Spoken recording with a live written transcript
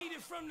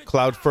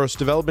Cloud-first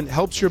development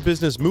helps your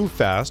business move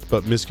fast,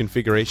 but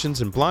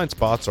misconfigurations and blind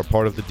spots are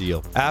part of the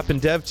deal. App and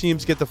dev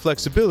teams get the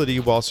flexibility,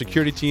 while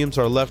security teams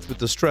are left with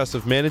the stress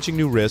of managing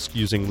new risk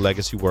using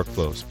legacy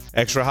workflows.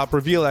 ExtraHop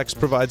RevealX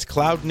provides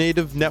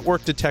cloud-native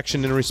network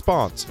detection and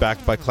response,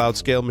 backed by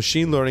cloud-scale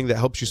machine learning that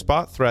helps you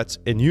spot threats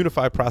and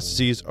unify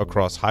processes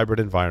across hybrid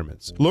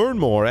environments. Learn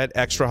more at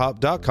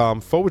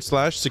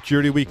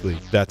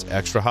extrahop.com/securityweekly. That's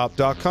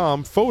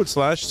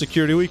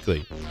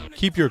extrahop.com/securityweekly.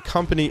 Keep your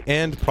company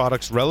and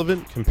products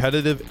relevant,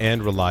 competitive,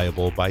 and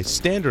reliable by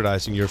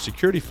standardizing your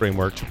security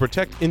framework to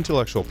protect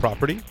intellectual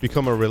property,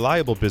 become a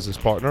reliable business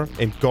partner,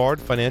 and guard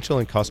financial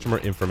and customer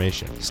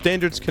information.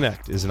 Standards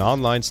Connect is an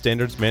online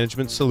standards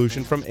management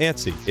solution from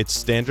ANSI. It's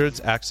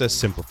Standards Access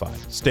Simplified.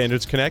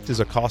 Standards Connect is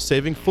a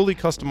cost-saving, fully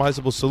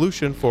customizable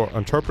solution for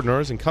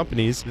entrepreneurs and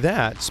companies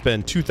that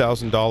spend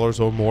 $2,000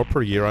 or more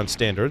per year on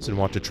standards and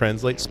want to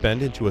translate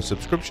spend into a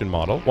subscription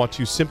model, want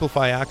to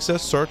simplify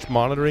access, search,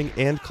 monitoring,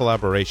 and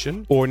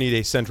collaboration, or need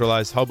a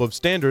centralized hub of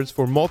standards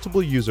for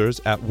multiple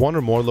users at one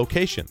or more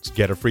locations.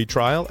 Get a free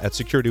trial at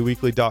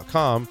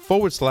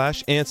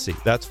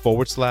securityweekly.com/ANSI. That's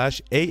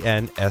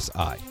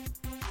 /ANSI.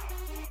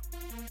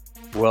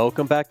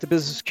 Welcome back to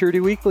Business Security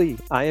Weekly.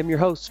 I am your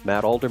host,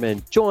 Matt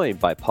Alderman, joined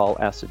by Paul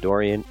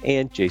Asadorian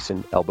and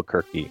Jason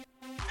Albuquerque.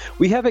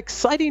 We have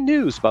exciting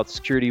news about the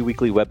Security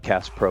Weekly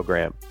webcast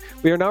program.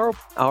 We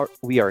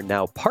are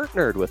now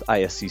partnered with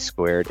ISC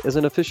Squared as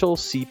an official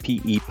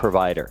CPE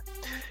provider.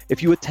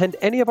 If you attend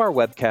any of our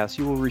webcasts,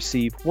 you will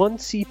receive 1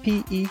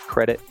 CPE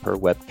credit per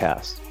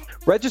webcast.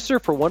 Register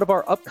for one of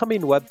our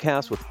upcoming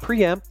webcasts with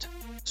Preempt,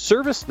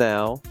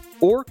 ServiceNow,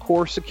 or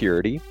Core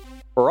Security,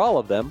 or all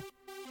of them,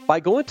 by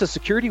going to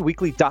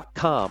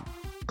securityweekly.com.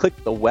 Click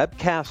the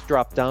webcast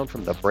drop-down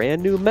from the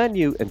brand new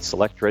menu and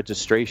select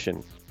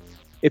registration.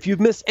 If you've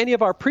missed any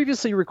of our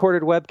previously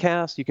recorded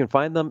webcasts, you can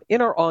find them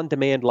in our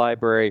on-demand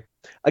library,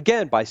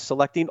 again, by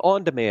selecting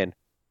On Demand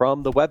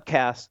from the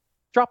webcast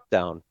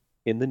drop-down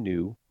in the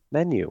new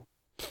menu.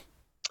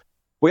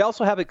 We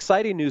also have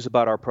exciting news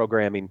about our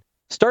programming.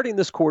 Starting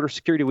this quarter,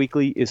 Security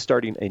Weekly is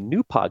starting a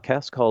new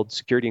podcast called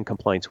Security and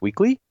Compliance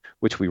Weekly,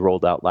 which we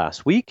rolled out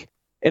last week,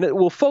 and it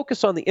will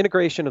focus on the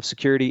integration of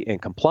security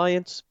and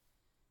compliance.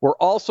 We're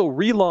also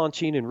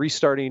relaunching and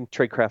restarting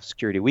Tradecraft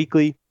Security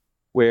Weekly,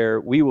 where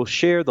we will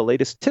share the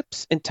latest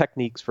tips and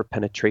techniques for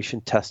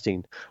penetration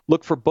testing.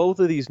 Look for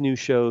both of these new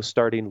shows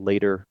starting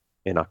later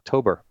in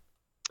October.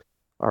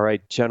 All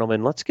right,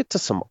 gentlemen, let's get to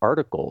some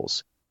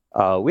articles.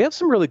 We have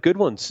some really good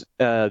ones.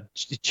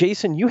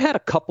 Jason, you had a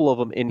couple of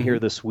them in here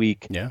this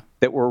week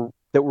that were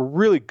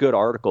really good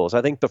articles.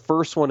 I think the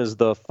first one is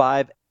the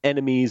 5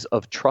 enemies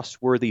of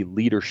trustworthy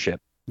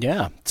leadership.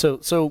 Yeah.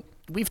 So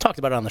we've talked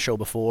about it on the show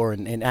before,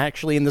 and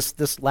actually in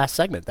this last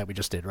segment that we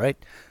just did, right?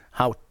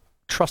 How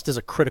trust is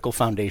a critical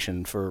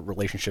foundation for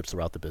relationships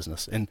throughout the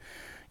business. And,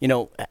 you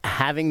know,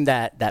 having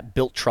that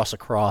built trust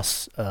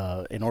across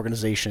an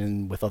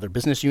organization with other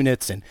business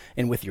units and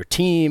with your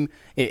team,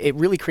 it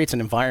really creates an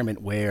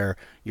environment where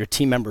your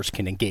team members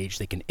can engage,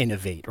 they can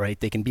innovate, right?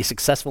 They can be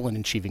successful in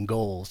achieving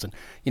goals. And,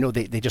 you know,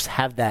 they just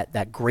have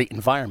that great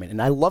environment. And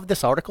I love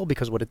this article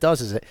because what it does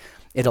is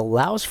it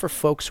allows for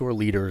folks who are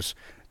leaders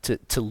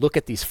to look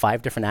at these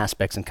 5 different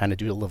aspects and kind of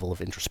do a level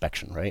of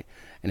introspection, right?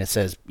 And it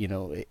says, you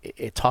know,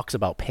 it talks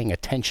about paying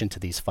attention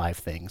to these 5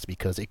 things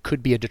because it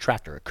could be a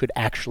detractor. It could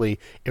actually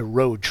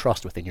erode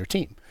trust within your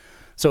team.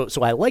 So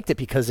I liked it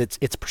because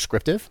it's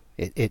prescriptive.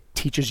 It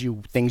teaches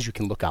you things you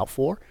can look out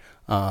for,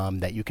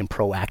 that you can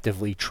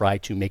proactively try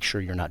to make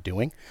sure you're not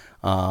doing.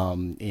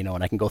 You know,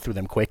 and I can go through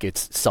them quick.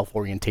 It's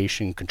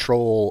self-orientation,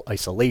 control,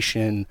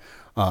 isolation,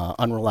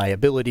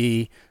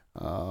 unreliability.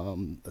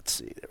 Let's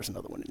see, there's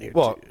another one in here.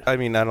 Well, too. I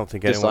mean, I don't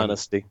think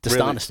Dishonesty.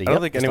 Dishonesty. I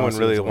don't think anyone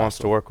really wants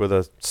to work with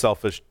a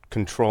selfish,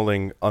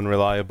 controlling,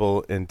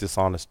 unreliable, and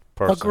dishonest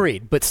person.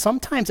 Agreed. But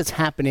sometimes it's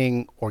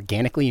happening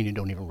organically and you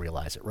don't even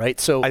realize it, right?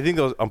 So I think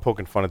I'm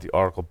poking fun at the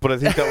article, but I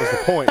think that was the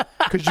point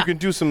because you can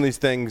do some of these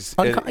things.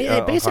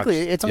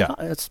 Basically, it's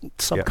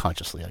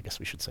subconsciously, I guess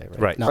we should say, right?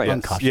 Right. Not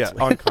unconsciously.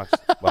 Yeah,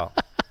 unconsciously. Well,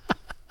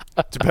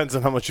 depends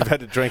on how much you've had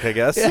to drink, I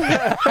guess.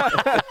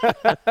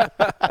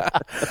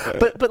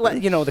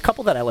 But you know, the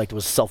couple that I liked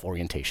was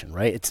self-orientation,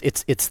 right?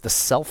 It's the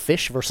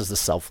selfish versus the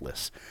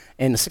selfless.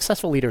 And the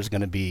successful leader is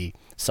going to be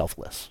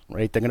selfless,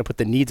 right? They're going to put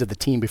the needs of the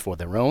team before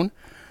their own.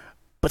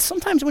 But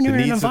sometimes when you're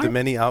in an environment, the needs of the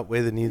many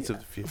outweigh the needs of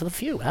the few. For the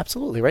few,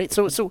 absolutely, right?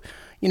 So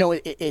you know,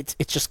 it's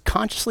just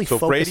consciously focusing.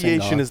 So if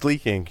radiation is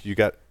leaking, you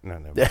got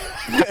no.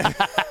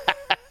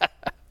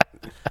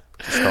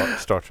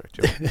 Star Trek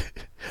joke.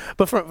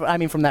 But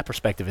from that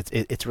perspective,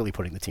 it's really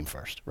putting the team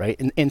first, right?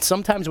 And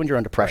sometimes when you're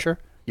under pressure,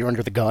 you're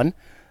under the gun.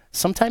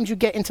 Sometimes you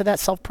get into that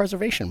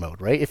self-preservation mode,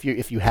 right? If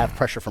you have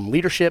pressure from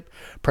leadership,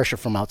 pressure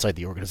from outside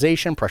the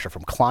organization, pressure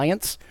from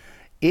clients,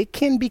 it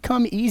can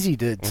become easy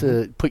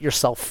to put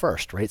yourself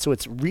first, right? So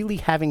it's really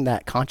having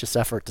that conscious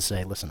effort to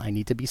say, listen, I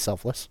need to be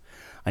selfless.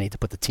 I need to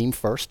put the team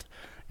first.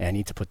 And I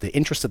need to put the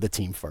interest of the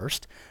team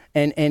first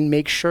and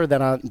make sure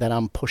that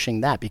I'm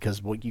pushing that,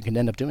 because what you can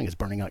end up doing is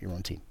burning out your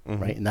own team,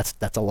 right? And that's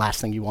the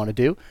last thing you want to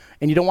do.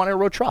 And you don't want to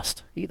erode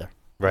trust either.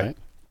 Right.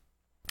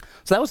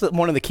 So that was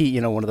one of the key,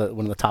 one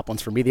of the top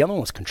ones for me. The other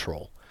one was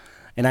control.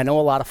 And I know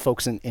a lot of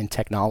folks in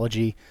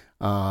technology,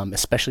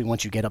 especially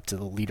once you get up to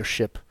the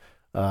leadership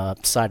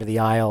side of the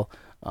aisle,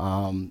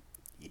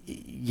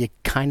 you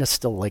kind of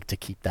still like to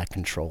keep that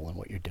control in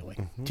what you're doing.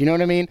 Mm-hmm. Do you know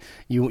what I mean?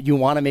 You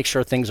want to make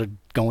sure things are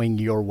going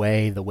your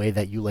way, the way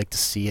that you like to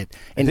see it,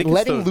 and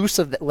letting loose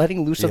of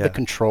the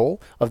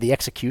control of the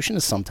execution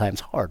is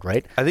sometimes hard,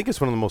 right? I think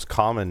it's one of the most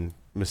common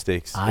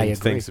mistakes and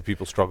things that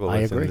people struggle with.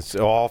 I agree. And it's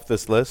off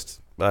this list,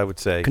 I would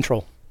say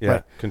control. Yeah,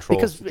 right. Control.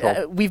 Because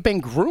we've been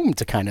groomed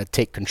to kind of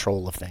take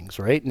control of things,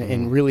 right?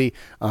 And really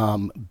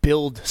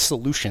build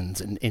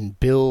solutions and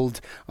build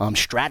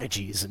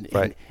strategies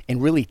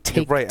and really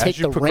take the reins. As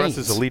you progress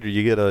as a leader,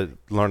 you got to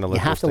learn to let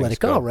You have to let it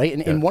go, right?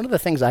 And one of the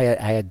things I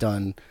had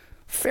done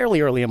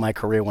fairly early in my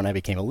career when I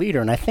became a leader,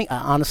 and I think,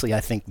 honestly,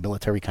 I think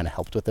military kind of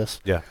helped with this.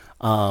 Yeah.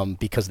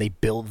 Because they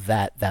build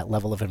that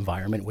level of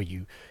environment where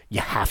you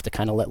have to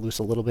kind of let loose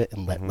a little bit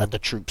and let the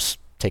troops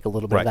take a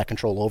little bit of that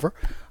control over.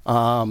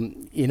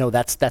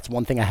 That's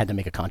one thing I had to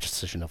make a conscious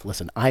decision of.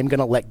 Listen, I'm going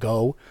to let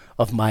go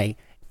of my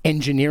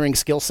engineering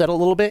skill set a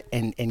little bit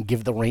and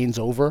give the reins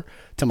over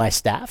to my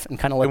staff and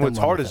kind of let them run. And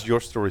what's hard is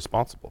you're still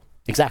responsible.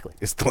 Exactly.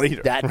 It's the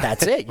leader.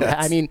 That's it.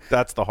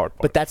 That's the hard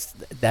part. But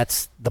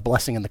that's the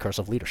blessing and the curse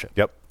of leadership.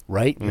 Yep.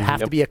 Right? You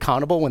have to be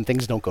accountable when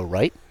things don't go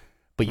right,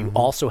 but you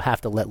also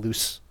have to let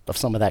loose of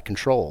some of that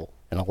control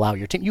and allow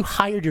your team. You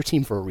hired your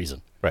team for a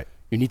reason. Right.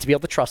 You need to be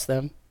able to trust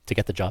them to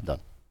get the job done.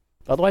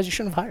 Otherwise, you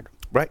shouldn't have hired them.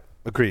 Right.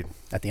 Agreed.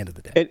 At the end of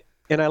the day.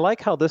 And I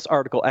like how this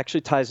article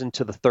actually ties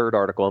into the third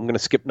article. I'm going to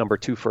skip number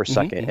 2 for a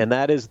second. And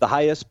that is the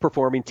highest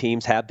performing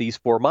teams have these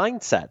 4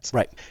 mindsets.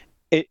 Right.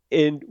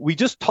 And we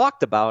just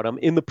talked about them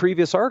in the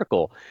previous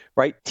article,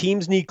 right?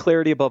 Teams need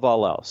clarity above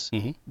all else.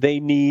 They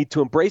need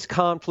to embrace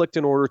conflict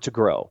in order to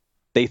grow.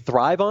 They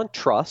thrive on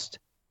trust.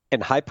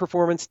 And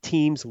high-performance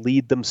teams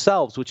lead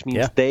themselves, which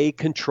means they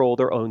control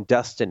their own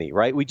destiny,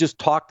 right? We just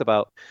talked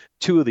about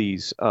 2 of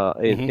these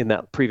in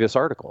that previous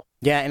article.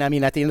 Yeah, and I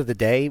mean, at the end of the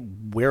day,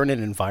 we're in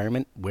an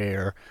environment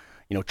where,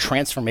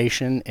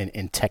 transformation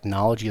and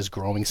technology is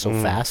growing so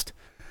fast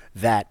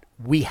that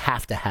we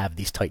have to have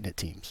these tight-knit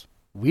teams.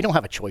 We don't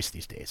have a choice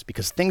these days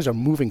because things are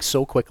moving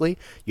so quickly.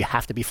 You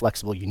have to be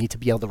flexible. You need to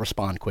be able to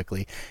respond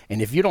quickly.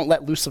 And if you don't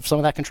let loose of some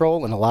of that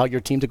control and allow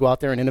your team to go out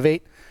there and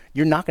innovate,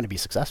 you're not going to be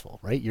successful,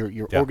 right?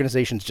 Your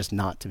organization's just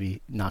not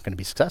going to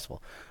be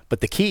successful.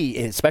 But the key,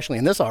 especially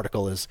in this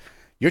article, is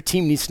your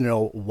team needs to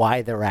know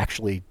why they're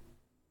actually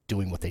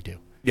doing what they do.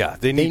 Yeah,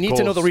 they need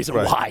to know the reason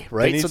why,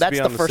 right? So that's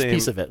the first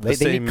piece of it.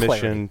 They need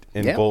mission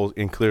and goals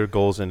and clear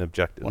goals and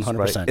objectives. 100%.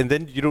 Right? And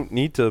then you don't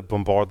need to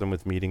bombard them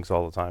with meetings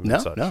all the time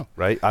and such.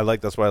 Right?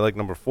 That's why I like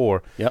number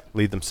 4. Yep.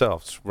 Lead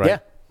themselves. Right? Yeah,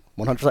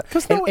 100%.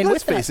 Because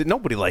let's face it,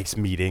 nobody likes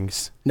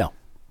meetings. No.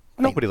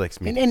 Nobody likes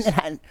meetings.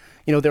 And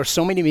there are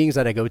so many meetings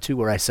that I go to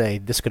where I say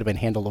this could have been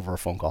handled over a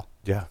phone call.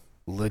 Yeah.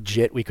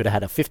 Legit, we could have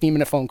had a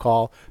 15-minute phone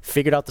call,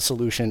 figured out the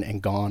solution, and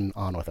gone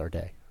on with our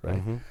day.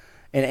 Right.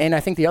 And I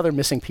think the other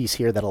missing piece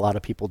here that a lot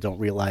of people don't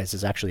realize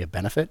is actually a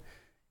benefit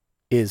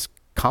is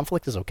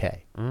conflict is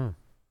okay.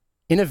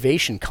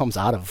 Innovation comes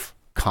out of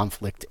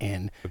conflict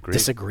and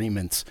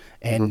disagreements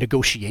and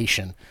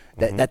negotiation.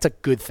 That's a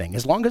good thing.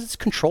 As long as it's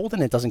controlled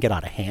and it doesn't get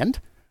out of hand,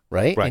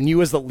 right? And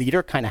you as the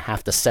leader kind of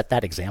have to set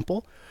that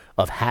example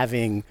of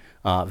having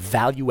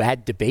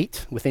value-add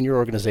debate within your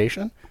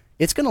organization.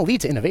 It's going to lead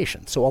to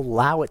innovation. So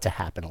allow it to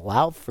happen.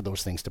 Allow for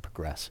those things to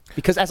progress.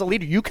 Because as a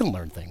leader, you can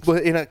learn things.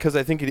 Well, because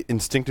I think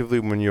instinctively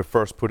when you're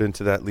first put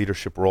into that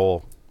leadership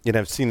role, and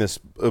I've seen this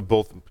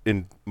both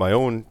in my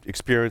own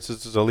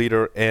experiences as a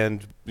leader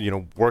and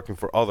working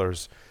for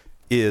others,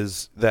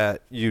 is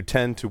that you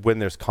tend to, when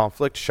there's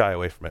conflict, shy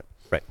away from it.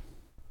 Right.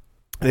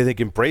 And I think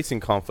embracing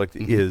conflict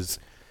is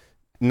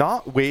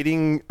not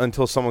waiting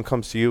until someone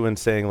comes to you and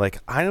saying, like,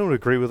 I don't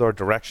agree with our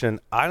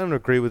direction. I don't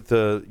agree with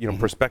the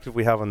perspective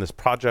we have on this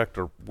project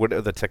or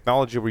whatever the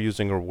technology we're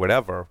using or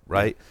whatever,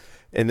 right?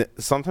 And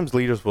sometimes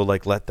leaders will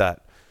let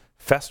that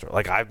fester.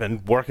 Like, I've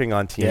been working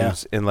on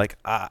teams and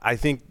I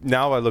think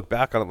now I look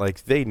back on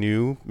it, they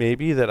knew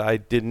maybe that I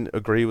didn't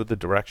agree with the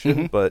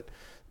direction, but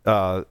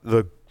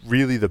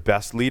the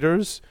best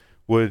leaders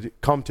would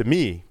come to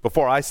me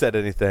before I said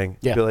anything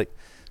and be like,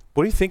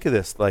 what do you think of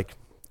this?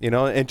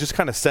 And just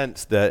kind of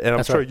sense that, and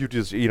I'm sure you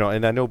do this,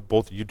 and I know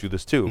both of you do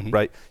this too,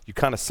 right? You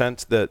kind of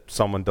sense that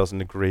someone doesn't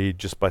agree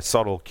just by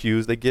subtle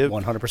cues they give.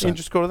 100%. And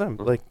just go to them,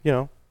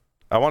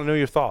 I want to know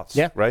your thoughts.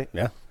 Yeah. Right.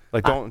 Yeah.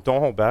 Don't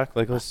hold back.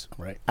 Let's.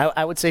 Right.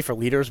 I would say for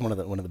leaders, one of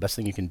the best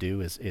thing you can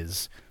do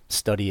is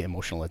study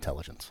emotional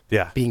intelligence.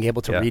 Yeah. Being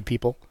able to read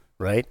people,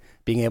 right?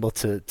 Being able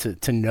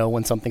to know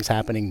when something's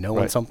happening, know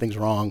when something's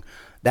wrong.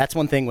 That's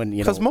one thing when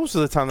because most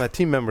of the time that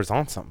team member's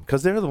on something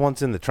because they're the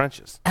ones in the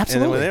trenches.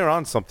 Absolutely. And when they're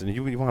on something,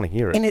 you want to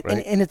hear it.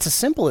 And it's as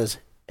simple as,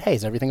 hey,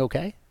 is everything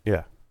okay?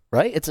 Yeah.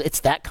 right? It's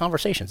that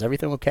conversation. Is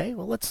everything okay?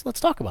 Well, let's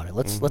talk about it.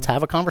 Let's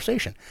have a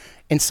conversation.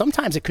 And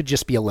sometimes it could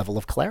just be a level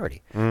of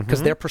clarity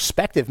because their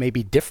perspective may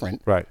be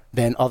different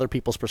than other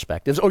people's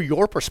perspectives or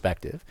your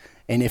perspective.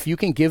 And if you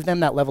can give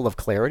them that level of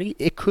clarity,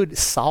 it could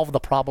solve the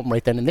problem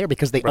right then and there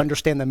because they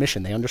understand the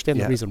mission. They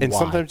understand the reason and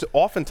why. And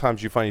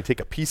oftentimes you find you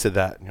take a piece of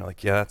that and you're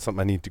like, yeah, that's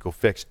something I need to go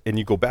fix. And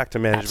you go back to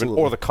management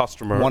or the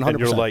customer 100%. and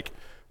you're like,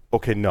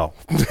 okay, no.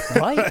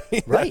 Right.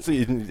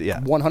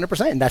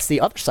 100%. And that's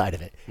the other side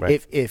of it.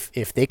 Right.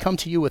 If they come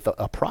to you with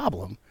a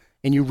problem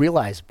and you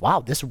realize, wow,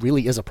 this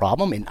really is a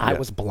problem and I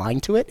was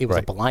blind to it, it was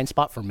a blind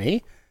spot for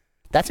me,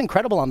 that's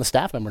incredible on the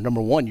staff member.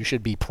 Number one, you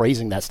should be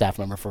praising that staff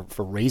member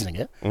for raising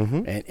it.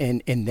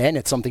 And then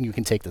it's something you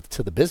can take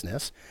to the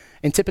business.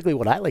 And typically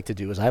what I like to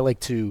do is I like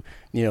to,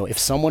 if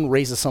someone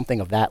raises something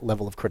of that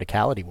level of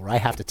criticality where I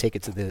have to take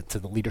it to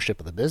the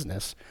leadership of the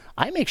business,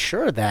 I make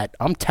sure that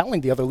I'm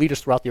telling the other leaders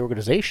throughout the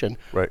organization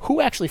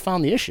who actually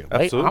found the issue.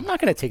 Right? I'm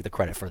not going to take the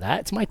credit for that.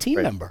 It's my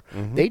team member.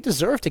 They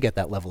deserve to get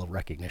that level of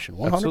recognition,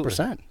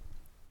 100%.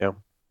 Yeah.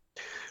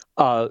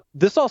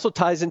 This also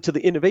ties into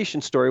the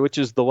innovation story, which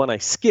is the one I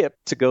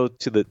skipped to go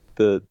to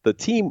the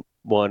team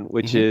one,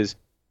 which is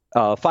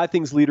 5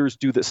 things leaders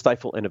do that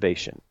stifle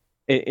innovation.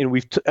 And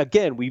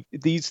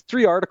these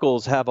 3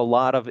 articles have a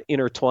lot of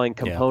intertwined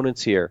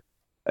components here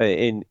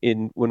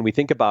in when we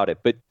think about it.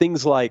 But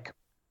things like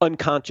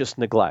unconscious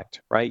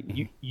neglect, right?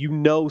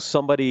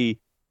 Somebody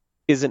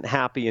isn't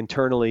happy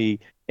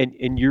internally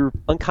and you're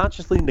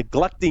unconsciously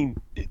neglecting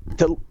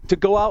to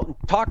go out and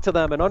talk to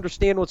them and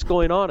understand what's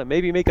going on and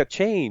maybe make a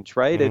change,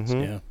 right? It's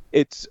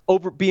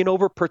being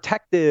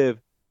overprotective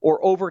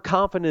or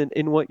overconfident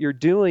in what you're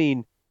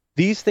doing.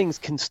 These things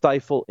can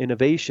stifle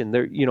innovation.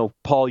 There,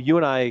 Paul, you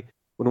and I,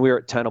 when we were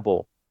at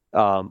Tenable,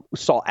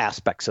 saw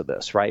aspects of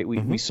this, right?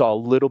 We saw a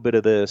little bit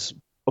of this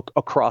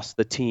across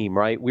the team,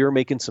 right? We were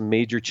making some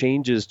major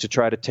changes to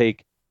try to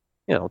take,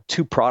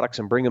 2 products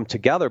and bring them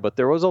together, but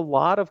there was a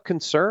lot of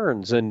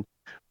concerns and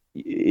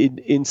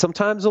in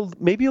sometimes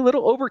maybe a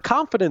little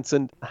overconfidence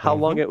in how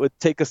long it would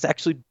take us to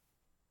actually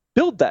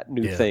build that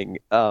new thing.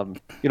 And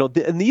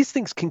these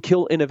things can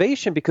kill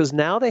innovation because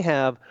now they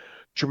have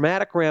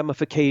dramatic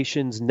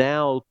ramifications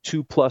now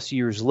 2+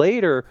 years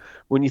later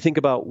when you think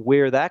about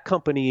where that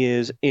company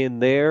is in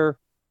their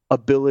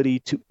ability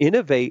to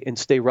innovate and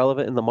stay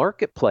relevant in the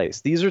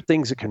marketplace. These are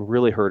things that can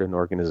really hurt an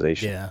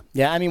organization.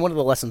 Yeah. I mean, one of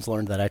the lessons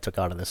learned that I took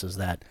out of this is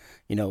that,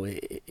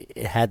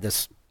 it had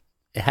this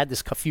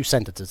few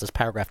sentences, this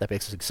paragraph that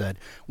basically said,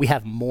 we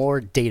have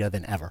more data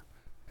than ever.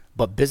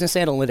 But business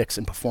analytics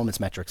and performance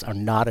metrics are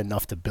not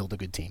enough to build a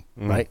good team,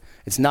 right?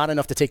 It's not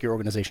enough to take your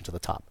organization to the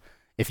top.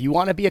 If you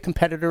want to be a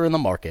competitor in the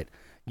market,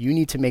 you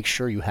need to make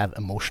sure you have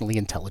emotionally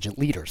intelligent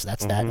leaders.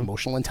 That's that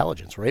emotional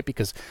intelligence, right?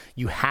 Because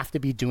you have to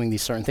be doing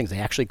these certain things. They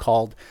actually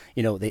called,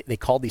 they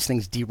called these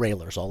things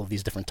derailers, all of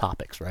these different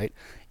topics, right?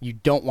 You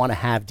don't want to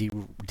have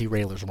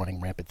derailers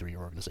running rampant through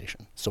your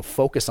organization. So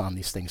focus on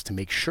these things to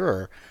make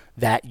sure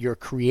that you're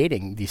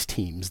creating these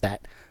teams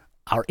that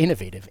are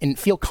innovative and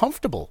feel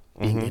comfortable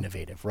being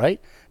innovative, right?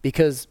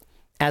 Because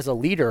as a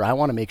leader, I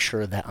want to make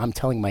sure that I'm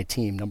telling my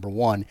team, number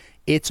one,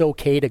 it's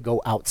okay to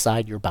go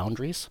outside your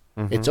boundaries.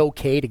 It's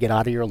okay to get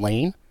out of your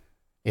lane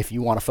if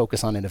you want to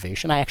focus on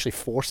innovation. I actually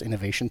force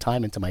innovation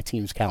time into my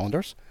team's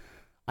calendars.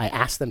 I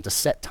ask them to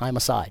set time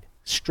aside,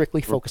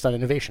 strictly focused on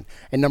innovation.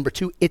 And number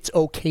 2, it's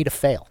okay to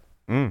fail.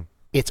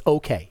 It's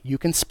okay. You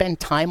can spend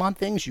time on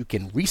things. You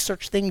can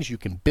research things. You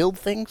can build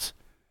things.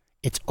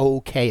 It's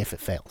okay if it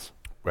fails.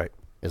 Right.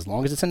 As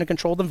long as it's in a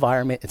controlled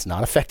environment, it's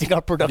not affecting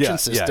our production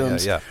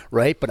systems,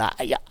 right? But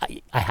I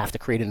have to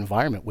create an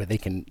environment where they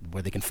can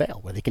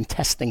fail, where they can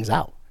test things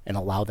out and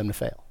allow them to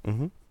fail.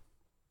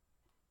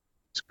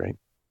 That's great.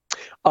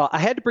 I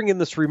had to bring in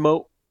this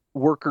remote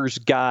worker's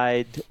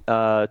guide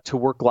to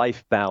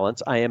work-life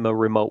balance. I am a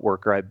remote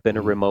worker. I've been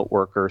a remote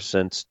worker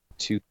since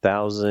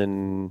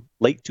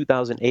late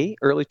 2008,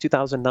 early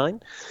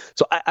 2009.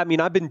 So I mean,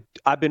 I've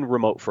been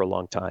remote for a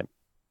long time,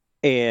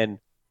 and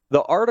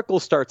the article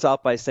starts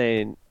out by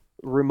saying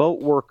remote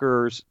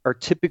workers are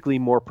typically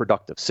more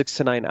productive, 6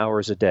 to 9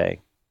 hours a day,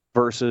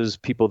 versus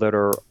people that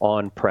are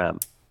on-prem.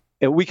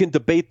 And we can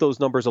debate those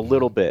numbers a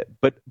little bit,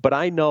 but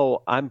I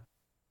know I'm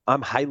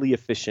highly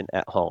efficient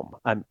at home.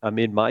 I'm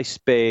in my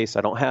space.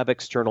 I don't have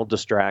external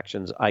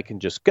distractions. I can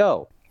just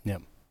go. Yeah.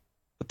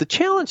 But the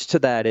challenge to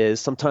that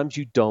is sometimes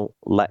you don't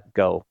let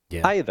go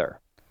either.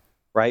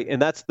 Right.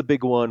 And that's the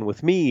big one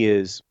with me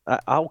is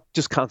I'll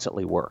just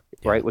constantly work,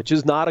 right? Which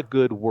is not a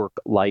good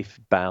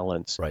work-life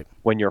balance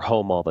when you're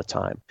home all the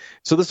time.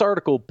 So this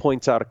article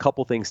points out a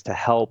couple things to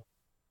help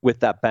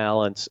with that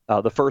balance.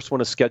 The first one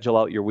is schedule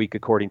out your week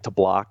according to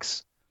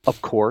blocks, of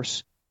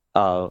course.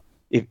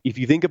 If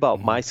you think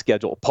about my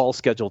schedule, Paul's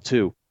schedule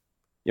too,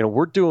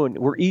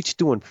 we're each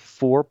doing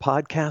 4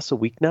 podcasts a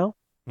week now.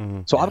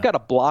 So I've got to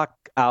block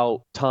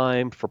out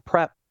time for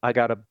prep. I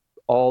got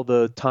all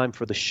the time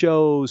for the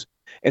shows.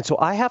 And so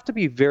I have to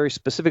be very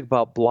specific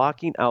about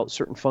blocking out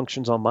certain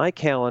functions on my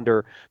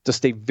calendar to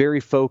stay very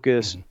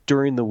focused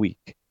during the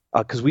week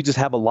because we just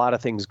have a lot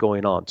of things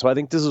going on. So I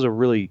think this is a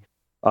really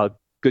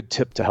good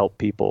tip to help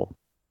people.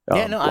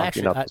 Yeah, no,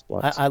 blocking out those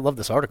blocks. I love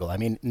this article. I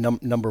mean,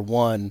 number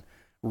one,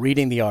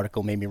 reading the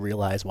article made me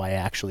realize why I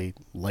actually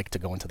like to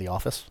go into the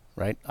office,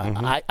 right?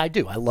 I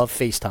do. I love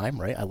FaceTime,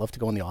 right? I love to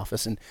go in the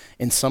office.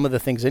 And some of the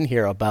things in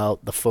here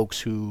about the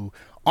folks who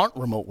aren't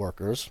remote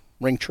workers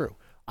ring true.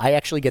 I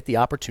actually get the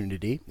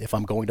opportunity, if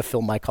I'm going to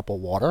fill my cup of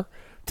water,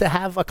 to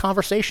have a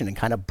conversation and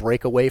kind of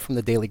break away from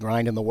the daily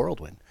grind and the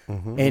whirlwind.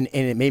 And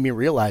it made me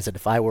realize that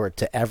if I were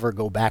to ever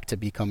go back to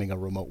becoming a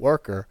remote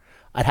worker,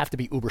 I'd have to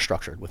be uber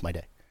structured with my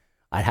day.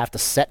 I'd have to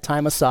set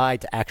time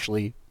aside to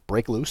actually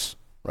break loose,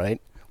 right?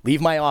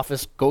 Leave my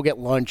office, go get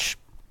lunch,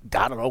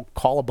 I don't know,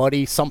 call a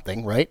buddy,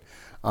 something, right?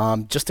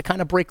 Just to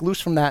kind of break loose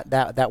from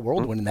that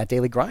whirlwind and that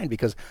daily grind,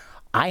 because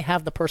I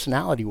have the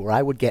personality where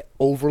I would get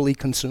overly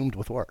consumed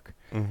with work.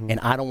 And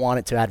I don't want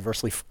it to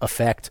adversely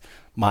affect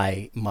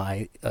my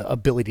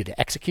ability to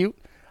execute,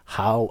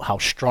 how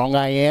strong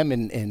I am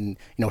and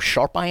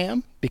sharp I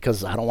am,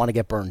 because I don't want to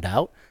get burned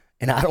out.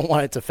 And I don't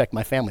want it to affect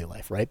my family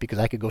life, right? Because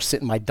I could go sit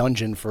in my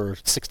dungeon for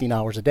 16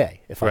 hours a day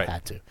if I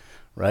had to,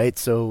 right?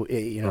 So,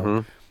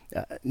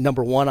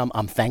 number one,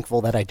 I'm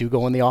thankful that I do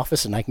go in the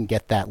office and I can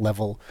get that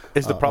level.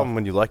 It's the problem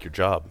when you like your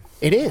job.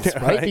 It is,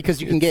 right?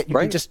 Because you can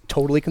can just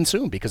totally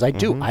consume, because I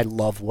do. I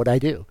love what I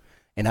do.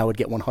 And I would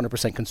get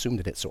 100%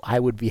 consumed in it. So I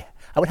would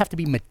have to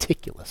be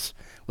meticulous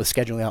with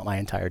scheduling out my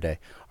entire day.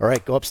 All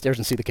right, go upstairs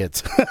and see the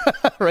kids,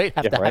 right?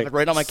 Have it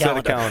right on my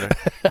calendar.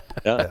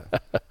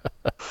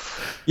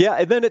 Yeah,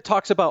 and then it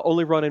talks about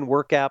only running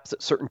work apps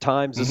at certain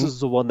times. This is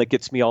the one that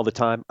gets me all the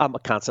time. I'm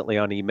constantly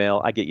on email.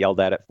 I get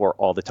yelled at it for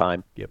all the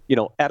time. Yep.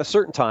 At a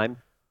certain time,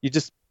 you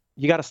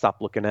got to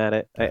stop looking at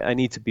it. I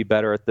need to be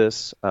better at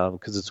this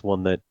because it's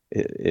one that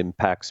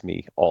impacts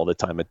me all the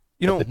time at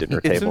the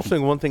dinner table. It's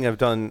interesting. One thing I've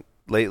done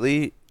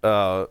lately,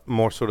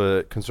 more sort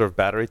of conserve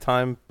battery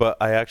time, but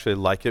I actually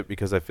like it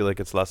because I feel like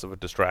it's less of a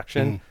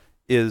distraction,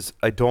 is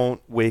I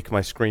don't wake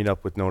my screen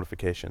up with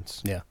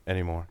notifications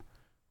anymore.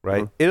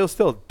 Right? It'll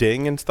still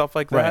ding and stuff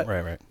like that.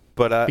 Right.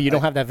 But you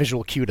don't have that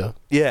visual cue to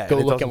go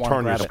look and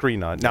turn your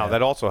screen on. Now,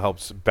 that also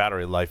helps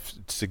battery life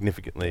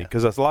significantly,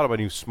 because that's a lot of my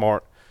new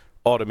smart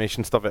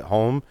automation stuff at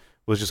home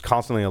was just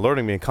constantly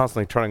alerting me and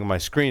constantly turning on my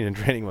screen and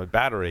draining my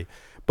battery.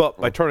 But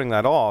by turning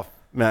that off,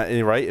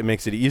 right, it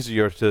makes it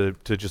easier to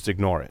just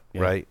ignore it,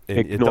 right?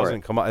 It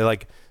doesn't come up.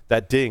 Like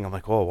that ding, I'm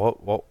like,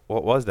 oh,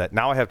 what was that?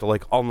 Now I have to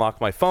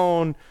unlock my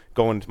phone,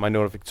 go into my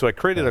notification. So I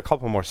created a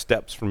couple more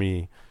steps for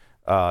me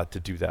to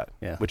do that,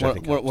 which I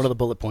think one of the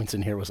bullet points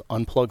in here was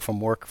unplug from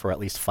work for at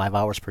least 5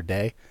 hours per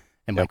day.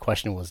 And my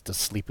question was, does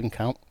sleeping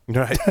count?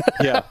 Right.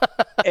 Yeah.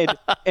 And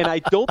I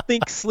don't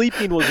think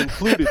sleeping was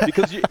included,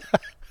 because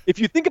if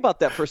you think about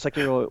that for a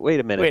second, you're like, wait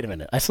a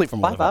minute. I sleep for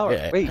 5 hours.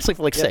 Yeah, I sleep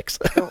for 6.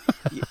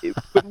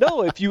 But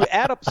no, if you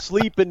add up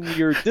sleep and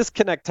your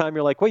disconnect time,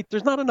 you're like, wait,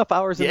 there's not enough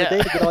hours in the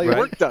day to get all your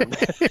work done.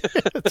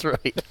 That's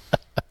right.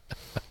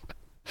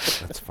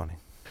 That's funny.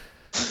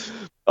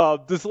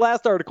 This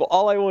last article,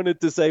 all I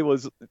wanted to say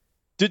was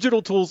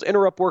digital tools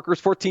interrupt workers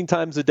 14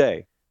 times a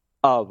day.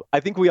 I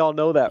think we all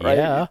know that, right?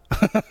 Yeah.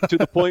 To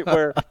the point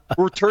where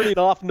we're turning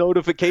off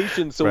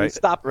notifications so we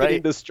stop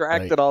getting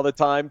distracted all the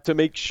time to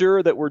make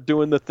sure that we're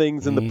doing the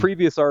things in the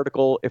previous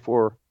article if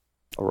we're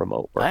a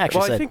remote worker.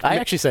 I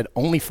actually said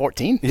only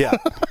 14. Yeah.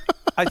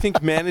 I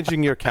think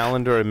managing your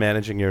calendar and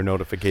managing your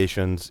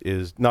notifications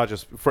is not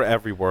just for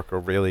every worker,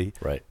 really.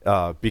 Right.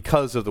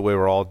 Because of the way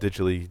we're all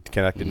digitally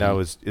connected now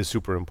is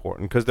super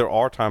important, because there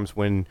are times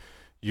when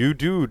you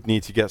do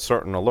need to get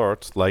certain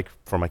alerts, like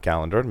from a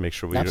calendar, to make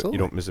sure you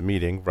don't miss a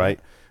meeting, right?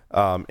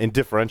 And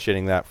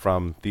differentiating that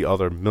from the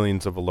other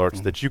millions of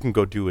alerts that you can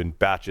go do in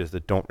batches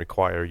that don't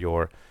require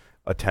your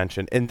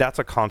attention. And that's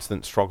a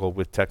constant struggle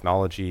with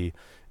technology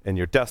and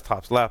your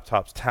desktops,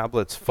 laptops,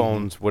 tablets,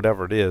 phones,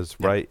 whatever it is,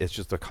 right? It's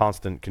just a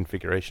constant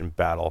configuration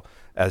battle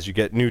as you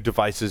get new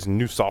devices and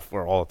new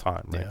software all the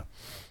time, right?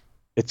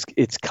 Yeah.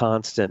 It's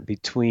constant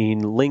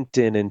between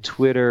LinkedIn and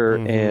Twitter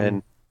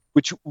and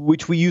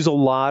which we use a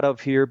lot of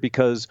here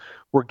because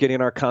we're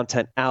getting our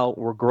content out,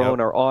 we're growing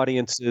our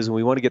audiences, and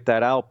we want to get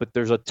that out, but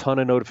there's a ton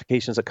of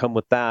notifications that come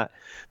with that.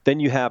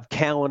 Then you have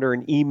calendar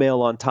and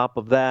email on top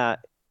of that,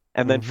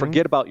 and then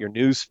forget about your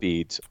news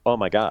feeds. Oh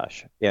my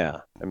gosh.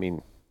 Yeah. I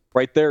mean,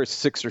 right there is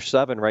 6 or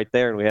 7 right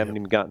there, and we haven't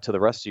even gotten to the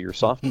rest of your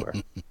software.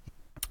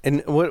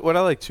 And what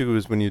I like too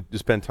is when you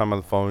spend time on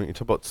the phone, you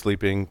talk about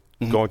sleeping,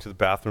 going to the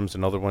bathroom's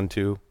another one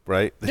too,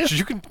 right? Yeah.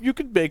 You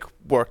could make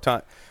work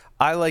time.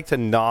 I like to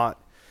not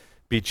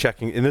be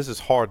checking, and this is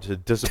hard to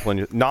discipline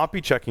you, not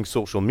be checking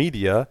social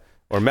media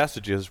or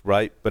messages,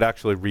 right? But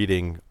actually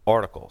reading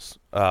articles.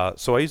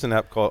 So I use an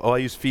app I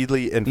use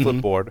Feedly and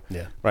Flipboard,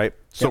 right?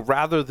 So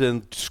rather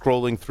than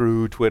scrolling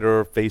through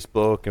Twitter,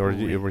 Facebook, or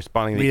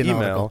responding to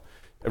email,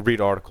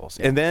 read articles.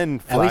 And then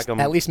flag them.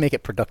 At least make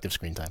it productive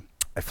screen time.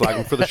 I flag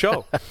them for the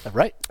show.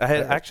 Right. I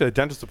had actually a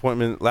dentist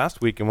appointment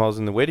last week, and while I was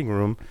in the waiting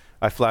room,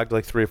 I flagged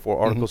like 3 or 4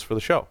 articles for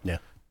the show. Yeah.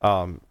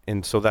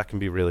 And so that can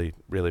be really,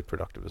 really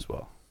productive as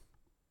well.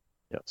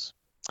 Yes.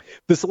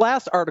 This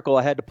last article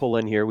I had to pull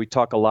in here, we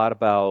talk a lot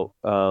about,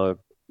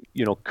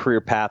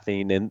 career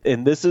pathing,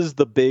 and this is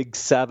the big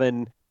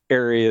 7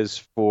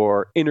 areas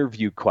for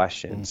interview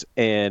questions.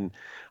 And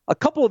a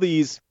couple of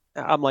these,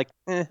 I'm like,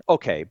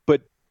 okay.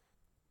 But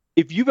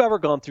if you've ever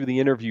gone through the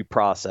interview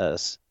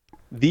process,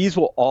 these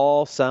will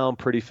all sound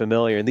pretty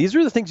familiar. And these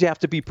are the things you have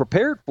to be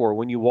prepared for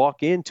when you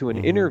walk into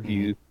an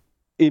interview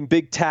in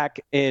big tech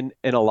and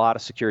a lot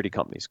of security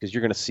companies, because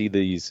you're going to see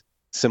these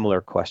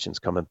similar questions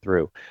coming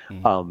through.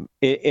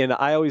 And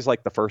I always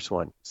like the first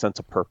one, sense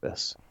of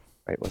purpose,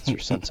 right? What's your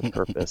sense of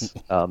purpose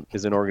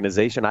as an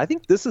organization? I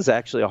think this is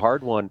actually a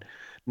hard one,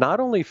 not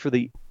only for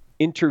the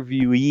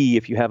interviewee,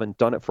 if you haven't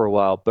done it for a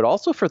while, but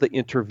also for the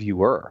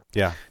interviewer.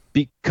 Yeah.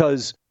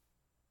 Because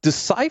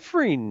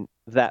deciphering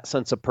that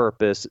sense of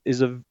purpose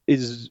is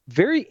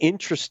very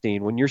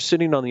interesting when you're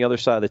sitting on the other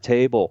side of the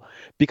table,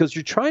 because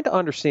you're trying to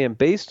understand,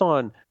 based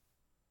on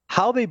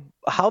how they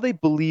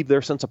believe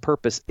their sense of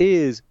purpose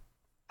is,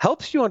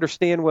 helps you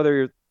understand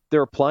whether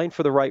they're applying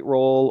for the right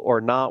role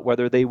or not,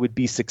 whether they would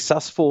be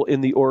successful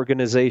in the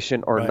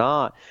organization or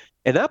not.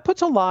 And that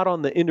puts a lot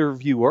on the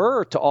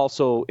interviewer to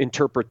also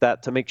interpret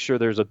that, to make sure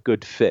there's a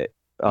good fit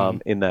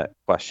in that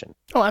question.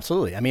 Oh,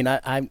 absolutely. I mean,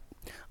 I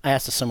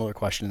asked a similar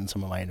question in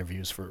some of my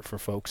interviews for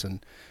folks,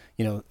 and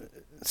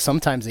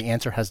sometimes the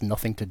answer has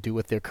nothing to do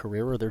with their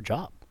career or their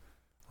job,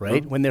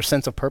 right? When their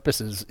sense of purpose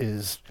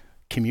is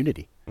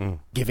community,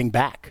 giving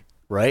back,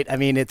 right? I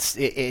mean,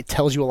 it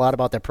tells you a lot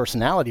about their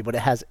personality, but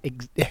it has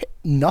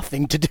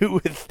nothing to do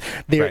with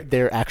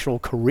their actual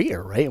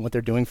career, right, and what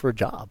they're doing for a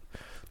job.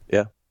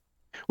 Yeah.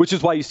 Which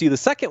is why you see the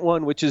second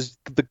one, which is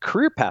the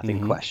career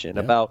pathing question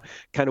about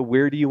kind of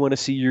where do you want to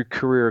see your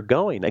career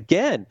going?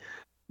 Again,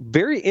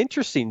 very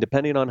interesting,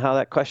 depending on how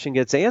that question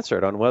gets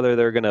answered, on whether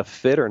they're going to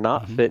fit or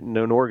not fit in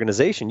an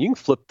organization. You can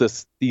flip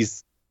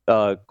these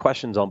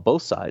questions on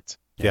both sides.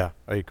 Yeah,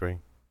 I agree.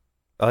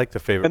 I like the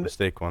favorite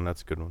mistake one.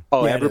 That's a good one.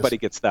 Oh, yeah, everybody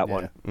gets that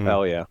one.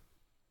 Oh, yeah.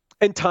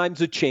 And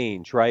times of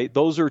change, right?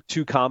 Those are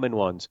two common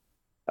ones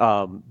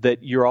that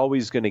you're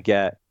always going to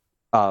get.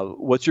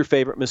 What's your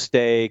favorite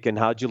mistake, and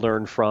how'd you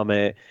learn from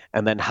it?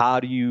 And then how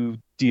do you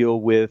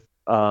deal with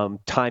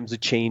times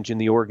of change in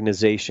the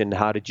organization?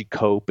 How did you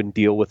cope and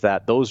deal with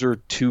that? Those are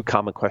two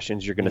common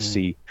questions you're going to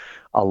see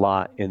a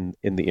lot in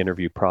the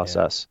interview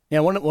process. Yeah,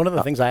 one of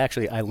the things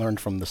I learned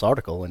from this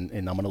article, and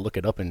I'm going to look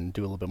it up and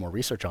do a little bit more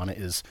research on it,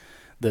 is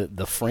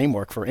the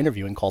framework for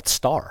interviewing called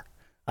STAR.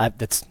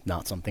 That's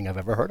not something I've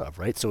ever heard of,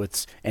 right? So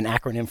it's an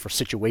acronym for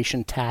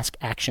situation, task,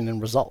 action,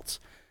 and results.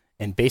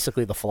 And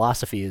basically the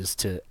philosophy is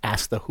to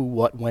ask the who,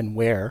 what, when,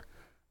 where,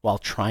 while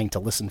trying to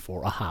listen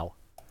for a how.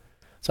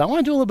 So I want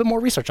to do a little bit more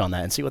research on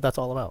that and see what that's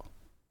all about.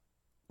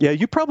 Yeah,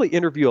 you probably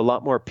interview a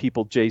lot more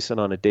people, Jason,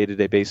 on a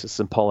day-to-day basis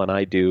than Paul and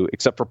I do,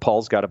 except for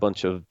Paul's got a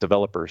bunch of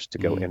developers to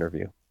go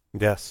interview.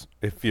 Yes,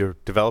 if you're a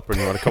developer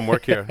and you want to come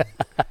work here,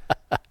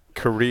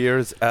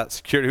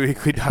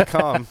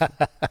 careers@securityweekly.com.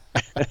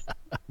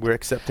 We're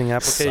accepting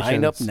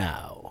applications.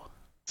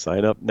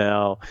 Sign up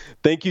now.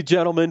 Thank you,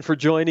 gentlemen, for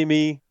joining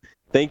me.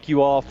 Thank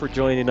you all for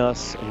joining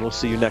us, and we'll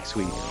see you next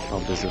week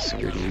on Business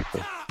Security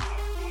Weekly.